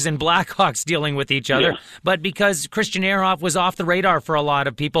Kings and Blackhawks dealing with each other, but because Christian Ehrhoff was off the radar for a lot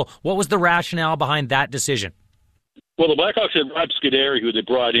of people. What was the rationale behind that decision? Well, the Blackhawks had Rob Scuderi, who they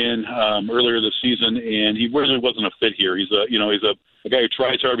brought in earlier this season, and he really wasn't a fit here. He's a guy who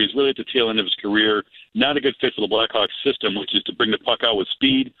tries hard, but he's really at the tail end of his career. Not a good fit for the Blackhawks system, which is to bring the puck out with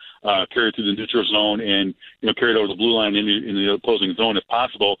speed, carry it through the neutral zone, and carry it over the blue line in the opposing zone if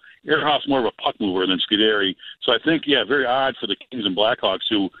possible. Ehrhoff's more of a puck mover than Scuderi. So I think, very odd for the Kings and Blackhawks,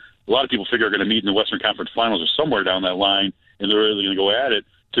 who a lot of people figure are going to meet in the Western Conference Finals or somewhere down that line, and they're really going to go at it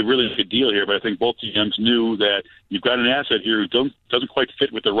to really make a deal here. But I think both GMs knew that you've got an asset here who doesn't quite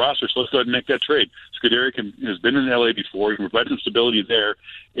fit with the roster, so let's go ahead and make that trade. Scuderi has been in L.A. before. He can provide some stability there.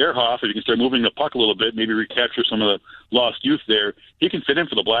 Ehrhoff, if he can start moving the puck a little bit, maybe recapture some of the lost youth there, he can fit in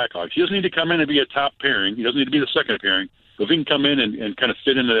for the Blackhawks. He doesn't need to come in and be a top pairing. He doesn't need to be the second pairing. But if he can come in and kind of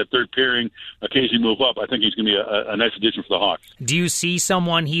fit into that third pairing, occasionally move up, I think he's going to be a nice addition for the Hawks. Do you see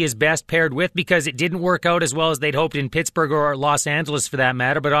someone he is best paired with? Because it didn't work out as well as they'd hoped in Pittsburgh or Los Angeles for that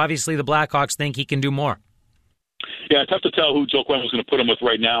matter, but obviously the Blackhawks think he can do more. Yeah, tough to tell who Joe Quenneville is going to put him with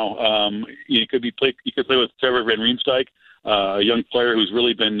right now. He could play with Trevor Van Riemsdyk, a young player who's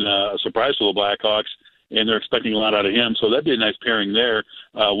really been a surprise to the Blackhawks, and they're expecting a lot out of him. So that'd be a nice pairing there.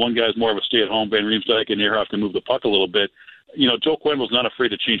 One guy's more of a stay-at-home, Van Riemsdyk, and Ehrhoff can move the puck a little bit. Joe Quenneville's not afraid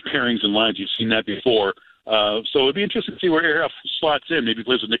to change pairings and lines. You've seen that before. So it'd be interesting to see where Ehrhoff slots in. Maybe he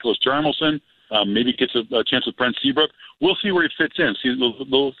plays with Nicholas Jarmelson. Maybe gets a chance with Brent Seabrook. We'll see where he fits in. See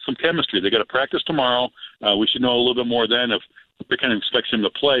some chemistry. They got to practice tomorrow. We should know a little bit more then of what kind of expects him to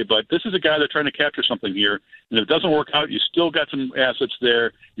play. But this is a guy they're trying to capture something here. And if it doesn't work out, you still got some assets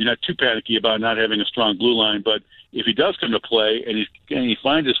there. You're not too panicky about not having a strong blue line. But if he does come to play and he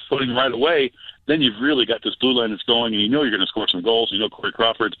finds his footing right away, then you've really got this blue line that's going, and you're going to score some goals. Corey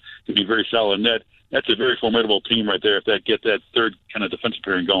Crawford's going to be very solid in net. that's a very formidable team right there if they get that third kind of defensive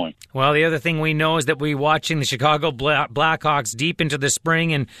pairing going. Well, the other thing we know is that we're watching the Chicago Blackhawks deep into the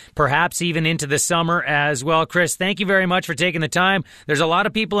spring and perhaps even into the summer as well. Chris, thank you very much for taking the time. There's a lot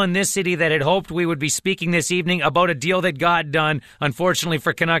of people in this city that had hoped we would be speaking this evening about a deal that got done. Unfortunately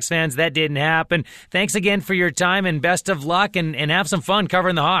for Canucks fans, that didn't happen. Thanks again for your time and best of luck and have some fun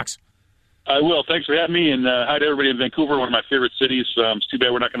covering the Hawks. I will. Thanks for having me, and hi to everybody in Vancouver, one of my favorite cities. It's too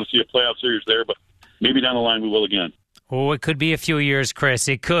bad we're not going to see a playoff series there, but maybe down the line we will again. Oh, it could be a few years, Chris.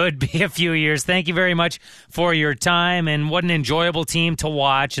 It could be a few years. Thank you very much for your time, and what an enjoyable team to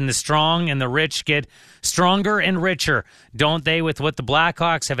watch. And the strong and the rich get stronger and richer, don't they, with what the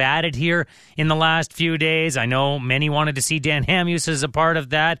Blackhawks have added here in the last few days. I know many wanted to see Dan Hamhuis as a part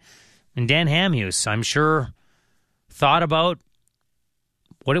of that, and Dan Hamhuis, I'm sure, thought about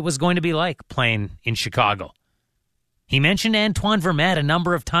what it was going to be like playing in Chicago. He mentioned Antoine Vermette a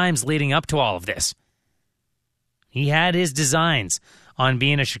number of times leading up to all of this. He had his designs on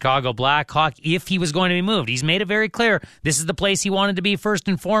being a Chicago Blackhawk if he was going to be moved. He's made it very clear this is the place he wanted to be first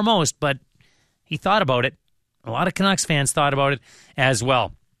and foremost, but he thought about it. A lot of Canucks fans thought about it as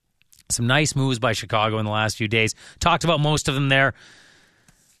well. Some nice moves by Chicago in the last few days. Talked about most of them there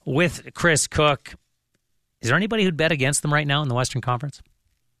with Chris Kuc. Is there anybody who'd bet against them right now in the Western Conference?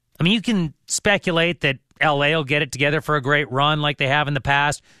 I mean, you can speculate that LA will get it together for a great run like they have in the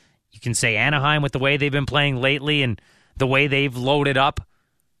past. You can say Anaheim with the way they've been playing lately and the way they've loaded up.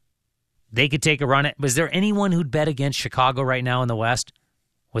 They could take a run at. Was there anyone who'd bet against Chicago right now in the West?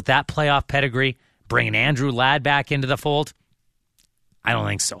 With that playoff pedigree, bringing Andrew Ladd back into the fold? I don't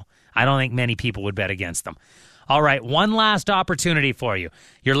think so. I don't think many people would bet against them. All right, one last opportunity for you.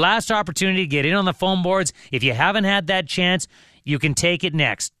 Your last opportunity to get in on the phone boards. If you haven't had that chance, you can take it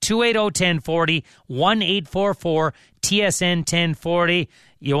next. 280-1040, 1-844-TSN-1040.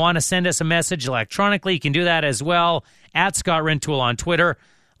 You want to send us a message electronically, you can do that as well. At Scott Rintoul on Twitter,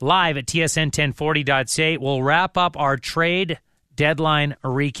 live at tsn1040.ca. We'll wrap up our trade deadline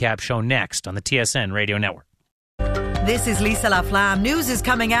recap show next on the TSN Radio Network. This is Lisa Laflamme. News is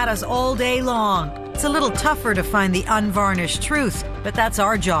coming at us all day long. It's a little tougher to find the unvarnished truth, but that's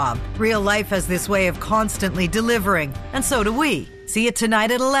our job. Real life has this way of constantly delivering, and so do we. See it tonight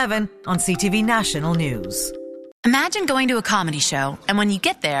at 11 on CTV National News. Imagine going to a comedy show, and when you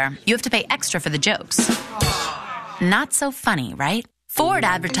get there, you have to pay extra for the jokes. Not so funny, right? Ford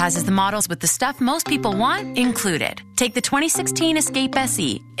advertises the models with the stuff most people want included. Take the 2016 Escape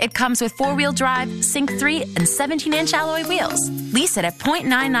SE. It comes with 4-wheel drive, Sync 3, and 17-inch alloy wheels. Lease it at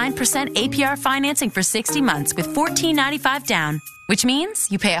 0.99% APR financing for 60 months with $14.95 down, which means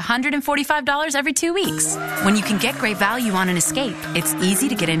you pay $145 every 2 weeks. When you can get great value on an Escape, it's easy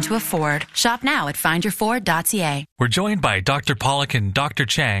to get into a Ford. Shop now at findyourford.ca. We're joined by Dr. Pollock and Dr.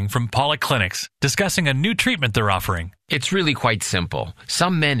 Chang from Pollock Clinics, discussing a new treatment they're offering. It's really quite simple.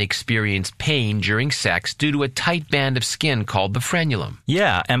 Some men experience pain during sex due to a tight band of skin called the frenulum.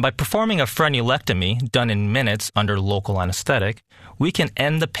 Yeah, and by performing a frenulectomy done in minutes under local anesthetic, we can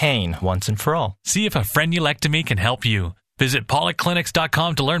end the pain once and for all. See if a frenulectomy can help you. Visit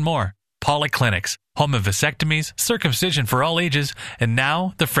PollockClinics.com to learn more. Pollock Clinics, home of vasectomies, circumcision for all ages, and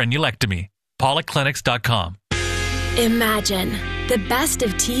now the frenulectomy. PollockClinics.com. Imagine the best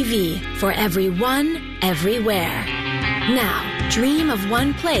of TV for everyone, everywhere. Now, dream of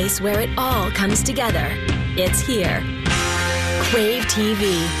one place where it all comes together. It's here. Crave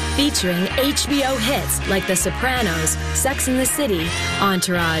TV, featuring HBO hits like The Sopranos, Sex and the City,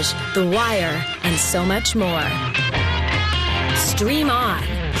 Entourage, The Wire, and so much more. Stream on.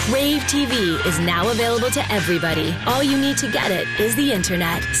 Crave TV is now available to everybody. All you need to get it is the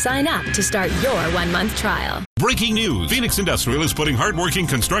internet. Sign up to start your 1-month trial. Breaking news. Phoenix Industrial is putting hardworking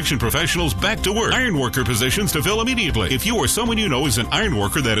construction professionals back to work. Ironworker positions to fill immediately. If you or someone you know is an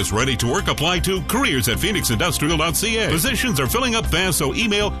ironworker that is ready to work, apply to careers@phoenixindustrial.ca. Positions are filling up fast, so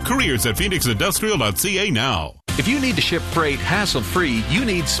email careers@phoenixindustrial.ca now. If you need to ship freight hassle-free, you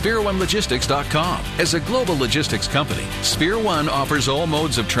need SpearOneLogistics.com. As a global logistics company, Spear One offers all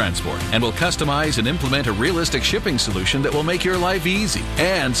modes of transport and will customize and implement a realistic shipping solution that will make your life easy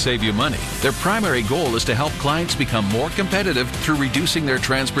and save you money. Their primary goal is to help clients become more competitive through reducing their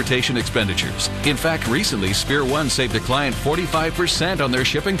transportation expenditures. In fact, recently, Spear One saved a client 45% on their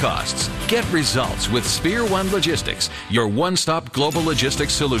shipping costs. Get results with Spear One Logistics, your one-stop global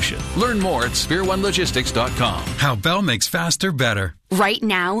logistics solution. Learn more at SpearOneLogistics.com. How Bell makes faster better. Right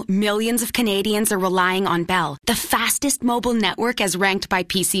now, millions of Canadians are relying on Bell, the fastest mobile network as ranked by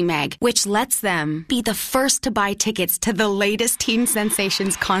PC Mag, which lets them be the first to buy tickets to the latest Teen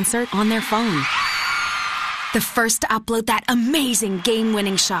Sensations concert on their phone. The first to upload that amazing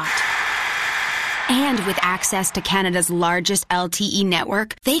game-winning shot. And with access to Canada's largest LTE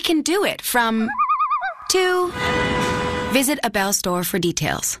network, they can do it from to. Visit a Bell store for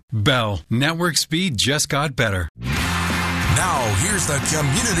details. Bell. Network speed just got better. Now, here's the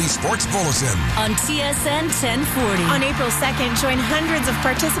Community Sports Bulletin. On TSN 1040. On April 2nd, join hundreds of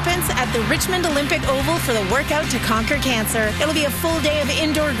participants at the Richmond Olympic Oval for the Workout to Conquer Cancer. It'll be a full day of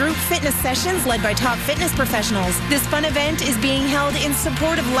indoor group fitness sessions led by top fitness professionals. This fun event is being held in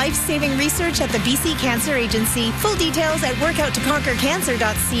support of life-saving research at the BC Cancer Agency. Full details at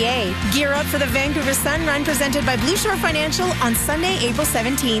workouttoconquercancer.ca. Gear up for the Vancouver Sun Run presented by Blue Shore Financial on Sunday, April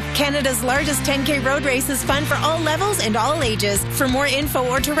 17th. Canada's largest 10K road race is fun for all levels and all ages. For more info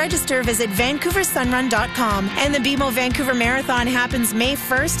or to register, visit vancouversunrun.com. And the BMO Vancouver Marathon happens May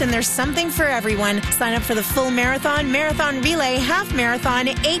 1st, and there's something for everyone. Sign up for the full marathon, marathon relay, half marathon,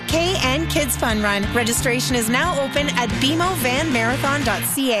 8K, and kids fun run. Registration is now open at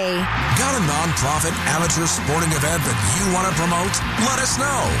bmovanmarathon.ca. Got a non-profit amateur sporting event that you want to promote? Let us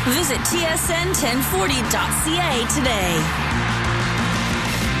know. Visit tsn1040.ca today.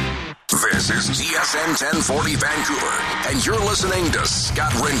 This is TSN 1040 Vancouver, and you're listening to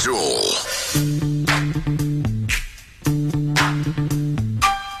Scott Rintoul.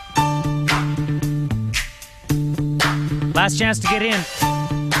 Last chance to get in.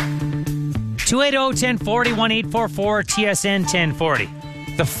 280-1040,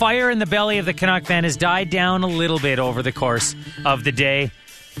 1-844-TSN-1040. The fire in the belly of the Canuck fan has died down a little bit over the course of the day.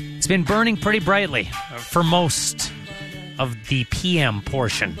 It's been burning pretty brightly for most of the PM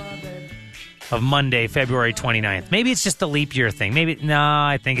portion of Monday, February 29th. Maybe it's just the leap year thing.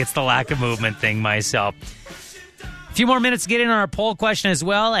 I think it's the lack of movement thing myself. A few more minutes to get in on our poll question as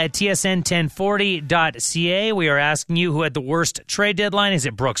well at tsn1040.ca. We are asking you who had the worst trade deadline. Is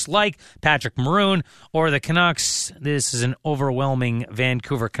it Brooks Laich, Patrick Maroon, or the Canucks? This is an overwhelming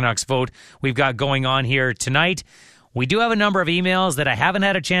Vancouver Canucks vote we've got going on here tonight. We do have a number of emails that I haven't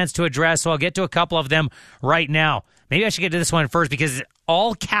had a chance to address, so I'll get to a couple of them right now. Maybe I should get to this one first because it's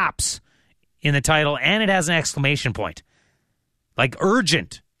all caps in the title, and it has an exclamation point. Like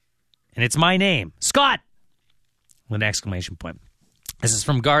urgent. And it's my name. Scott! With an exclamation point. This is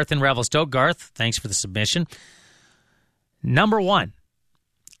from Garth in Revelstoke. Garth, thanks for the submission. Number one,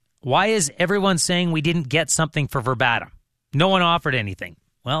 why is everyone saying we didn't get something for Verbata? No one offered anything.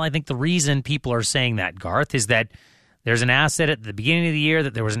 Well, I think the reason people are saying that, Garth, is that there's an asset at the beginning of the year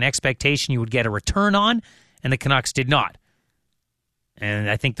that there was an expectation you would get a return on, and the Canucks did not. And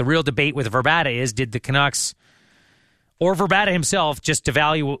I think the real debate with Verbata is, did the Canucks or Verbata himself just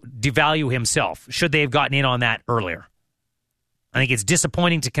devalue himself? Should they have gotten in on that earlier? I think it's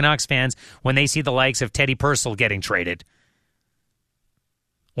disappointing to Canucks fans when they see the likes of Teddy Purcell getting traded.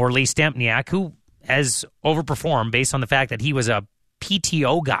 Or Lee Stempniak, who has overperformed based on the fact that he was a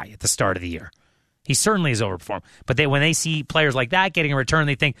PTO guy at the start of the year. He certainly has overperformed. But when they see players like that getting a return,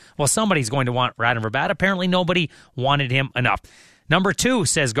 they think, well, somebody's going to want Radim Verbata. Apparently nobody wanted him enough. Number two,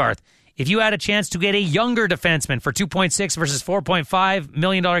 says Garth, if you had a chance to get a younger defenseman for $2.6 versus $4.5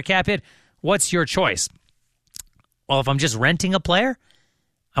 million cap hit, what's your choice? Well, if I'm just renting a player,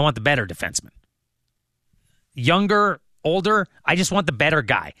 I want the better defenseman. Younger, older, I just want the better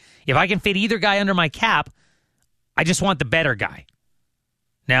guy. If I can fit either guy under my cap, I just want the better guy.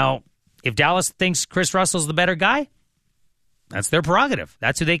 Now, if Dallas thinks Chris Russell's the better guy, that's their prerogative.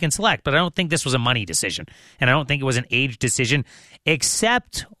 That's who they can select. But I don't think this was a money decision. And I don't think it was an age decision,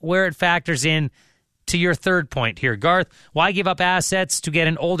 except where it factors in to your third point here. Garth, why give up assets to get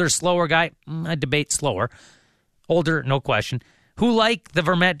an older, slower guy? I debate slower. Older, no question. Who liked the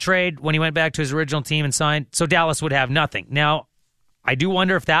Vermette trade when he went back to his original team and signed, so Dallas would have nothing. Now, I do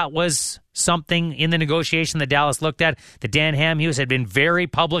wonder if that was something in the negotiation that Dallas looked at. That Dan Hamhuis had been very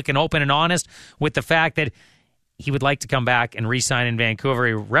public and open and honest with the fact that he would like to come back and re-sign in Vancouver.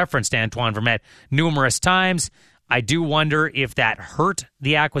 He referenced Antoine Vermette numerous times. I do wonder if that hurt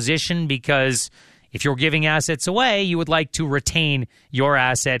the acquisition, because if you're giving assets away, you would like to retain your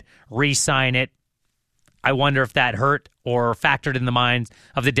asset, re-sign it. I wonder if that hurt or factored in the minds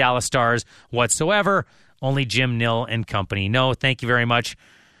of the Dallas Stars whatsoever. Only Jim Nill and company. No, thank you very much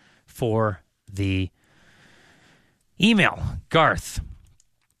for the email. Garth.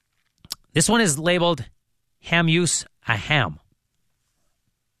 This one is labeled Hamhuis a ham.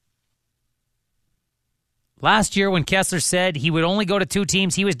 Last year when Kessler said he would only go to two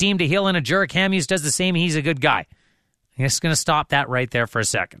teams, he was deemed a heel and a jerk. Hamhuis does the same. He's a good guy. I'm just going to stop that right there for a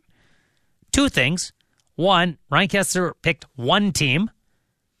second. Two things. One, Ryan Kessler picked one team.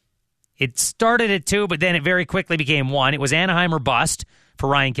 It started at two, but then it very quickly became one. It was Anaheim or bust for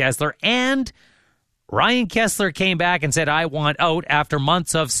Ryan Kessler. And Ryan Kessler came back and said, I want out, after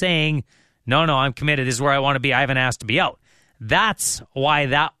months of saying No, I'm committed. This is where I want to be. I haven't asked to be out. That's why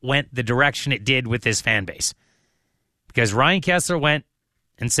that went the direction it did with this fan base. Because Ryan Kesler went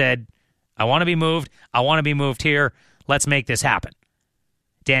and said, I want to be moved. I want to be moved here. Let's make this happen.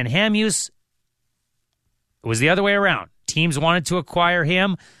 Dan Hamhuis, it was the other way around. Teams wanted to acquire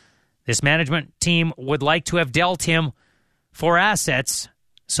him. This management team would like to have dealt him for assets,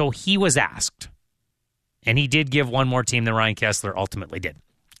 so he was asked. And he did give one more team than Ryan Kesler ultimately did.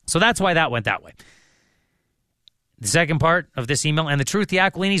 So that's why that went that way. The second part of this email, and the truth, the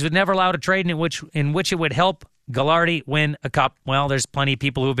Aquilinis would never allow a trade in which it would help Ghilardi win a cup. Well, there's plenty of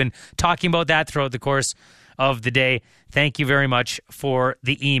people who've been talking about that throughout the course of the day. Thank you very much for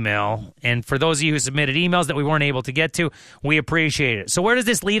the email. And for those of you who submitted emails that we weren't able to get to, we appreciate it. So where does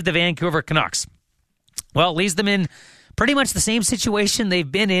this leave the Vancouver Canucks? Well, it leaves them in pretty much the same situation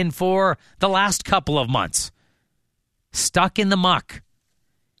they've been in for the last couple of months. Stuck in the muck.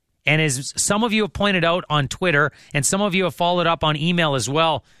 And as some of you have pointed out on Twitter, and some of you have followed up on email as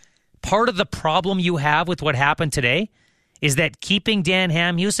well, part of the problem you have with what happened today is that keeping Dan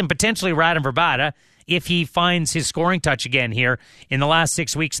Hamhuis and potentially Radim Vrbata, if he finds his scoring touch again here in the last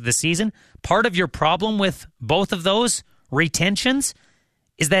 6 weeks of the season, part of your problem with both of those retentions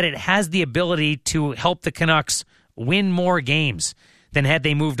is that it has the ability to help the Canucks win more games than had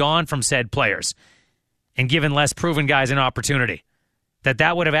they moved on from said players and given less proven guys an opportunity.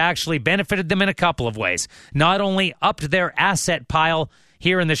 That would have actually benefited them in a couple of ways. Not only upped their asset pile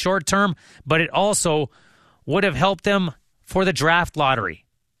here in the short term, but it also would have helped them for the draft lottery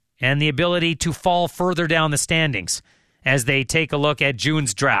and the ability to fall further down the standings as they take a look at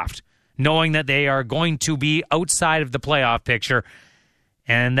June's draft, knowing that they are going to be outside of the playoff picture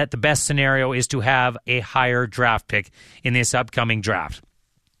and that the best scenario is to have a higher draft pick in this upcoming draft.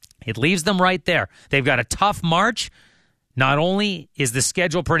 It leaves them right there. They've got a tough March. Not only is the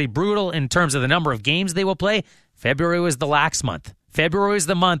schedule pretty brutal in terms of the number of games they will play, February was the lax month. February is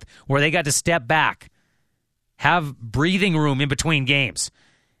the month where they got to step back, have breathing room in between games.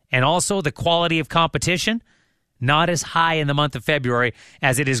 And also the quality of competition, not as high in the month of February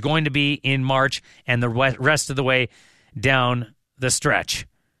as it is going to be in March and the rest of the way down the stretch.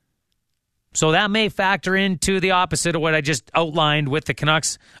 So that may factor into the opposite of what I just outlined with the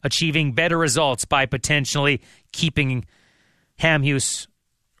Canucks achieving better results by potentially keeping Hamhuis,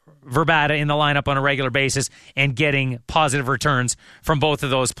 Vrbata in the lineup on a regular basis and getting positive returns from both of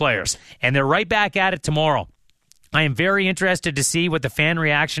those players. And they're right back at it tomorrow. I am very interested to see what the fan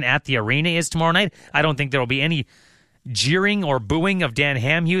reaction at the arena is tomorrow night. I don't think there will be any jeering or booing of Dan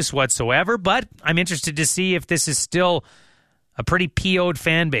Hamhuis whatsoever, but I'm interested to see if this is still a pretty PO'd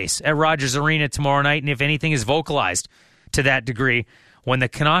fan base at Rogers Arena tomorrow night, and if anything is vocalized to that degree when the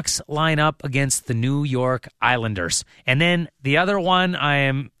Canucks line up against the New York Islanders. And then the other one I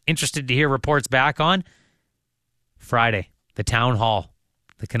am interested to hear reports back on, Friday, the town hall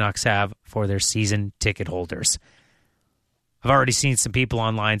the Canucks have for their season ticket holders. I've already seen some people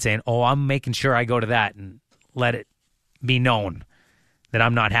online saying, I'm making sure I go to that and let it be known that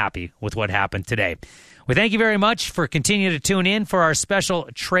I'm not happy with what happened today. We thank you very much for continuing to tune in for our special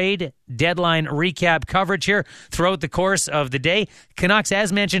trade deadline recap coverage here throughout the course of the day. Canucks,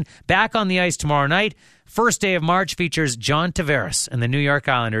 as mentioned, back on the ice tomorrow night. First day of March features John Tavares and the New York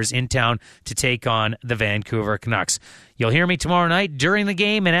Islanders in town to take on the Vancouver Canucks. You'll hear me tomorrow night during the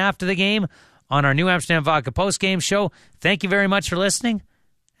game and after the game on our New Amsterdam Vodka postgame show. Thank you very much for listening.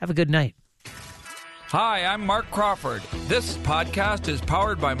 Have a good night. Hi, I'm Mark Crawford. This podcast is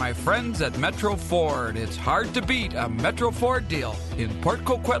powered by my friends at Metro Ford. It's hard to beat a Metro Ford deal in Port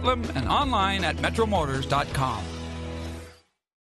Coquitlam and online at metromotors.com.